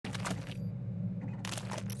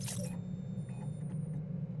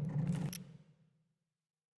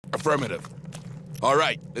Affirmative. All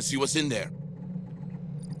right, let's see what's in there.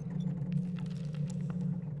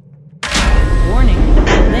 Warning,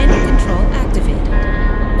 landing control activated.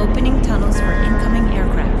 Opening tunnels for incoming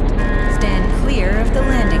aircraft. Stand clear of the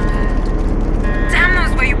landing pad. Damn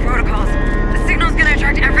those Wei protocols. The signal's gonna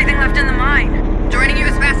attract everything left in the mine. Joining you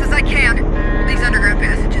as fast as I can. These underground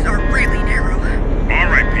passages are really narrow. All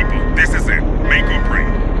right, people, this is it. Make or break.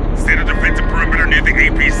 Set a defensive perimeter near the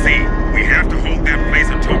APC. We have to hold that place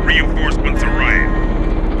until reinforcements arrive.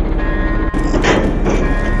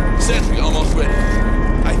 Sentry almost ready.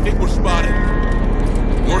 I think we're spotted.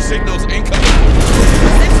 More signals incoming.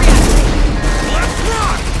 Sentry activated. Let's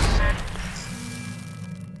rock!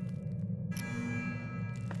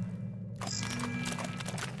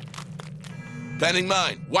 Planning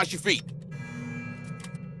mine. Watch your feet.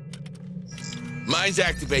 Mine's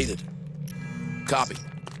activated. Copy.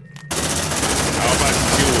 How about you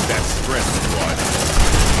deal with that stress squad?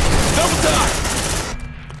 Double time!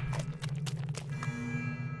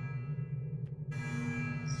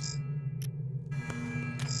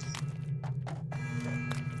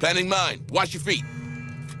 Planning mine. Watch your feet.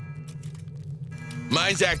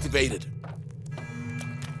 Mine's activated.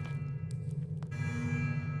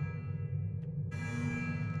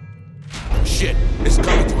 Shit, it's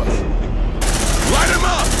coming to us. Light him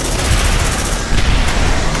up!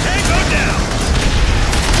 Tango down!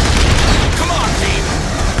 Come on, team!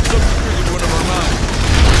 Something's triggered one of our mines.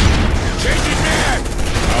 Changing man!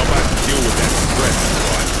 How about you deal with that stress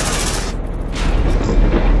squad?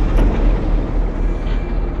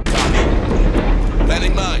 Copy.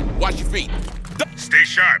 Planning mine. Watch your feet. Stay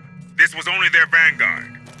sharp. This was only their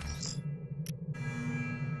vanguard.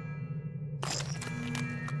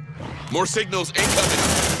 More signals incoming.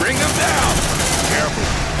 Bring them down! Careful.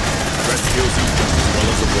 Threat kills you just as well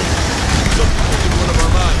as a bullet. Something's triggered one of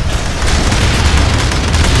our mines.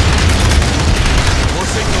 More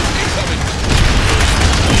signals incoming.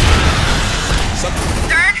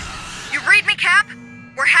 Stern, you read me, Cap?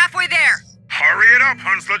 We're halfway there. Hurry it up,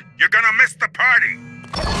 Hunslet. You're gonna miss the party.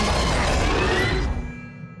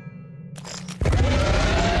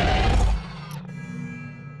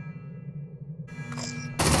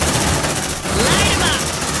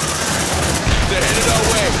 They're headed our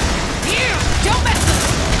way. You! Don't mess with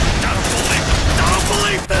them! Don't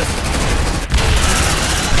believe this!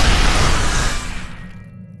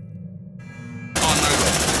 On my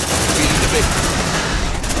way. Beating the big.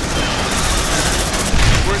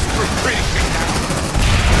 We're pretty quick now.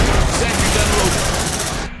 Sentry gun loaded.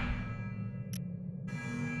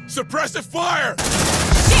 Suppressive fire!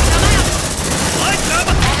 Shit, I'm out! Light them!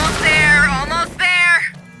 Almost there, almost there!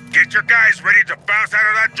 Get your guys ready to bounce out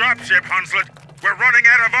of that dropship, Hunslet. We're running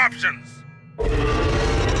out of options.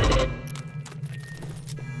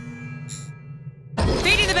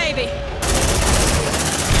 Feeding the baby!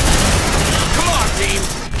 Come on, team!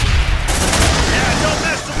 Yeah, don't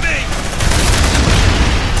mess with me!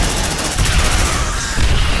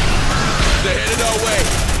 They're headed our way.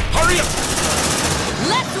 Hurry up!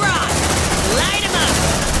 Let's ride! Light 'em up!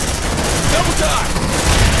 Double time!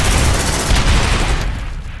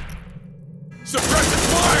 Suppressive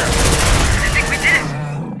fire! I think we did it!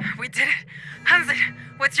 We did it! Hunslet,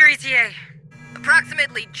 what's your ETA?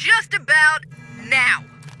 Approximately just about now.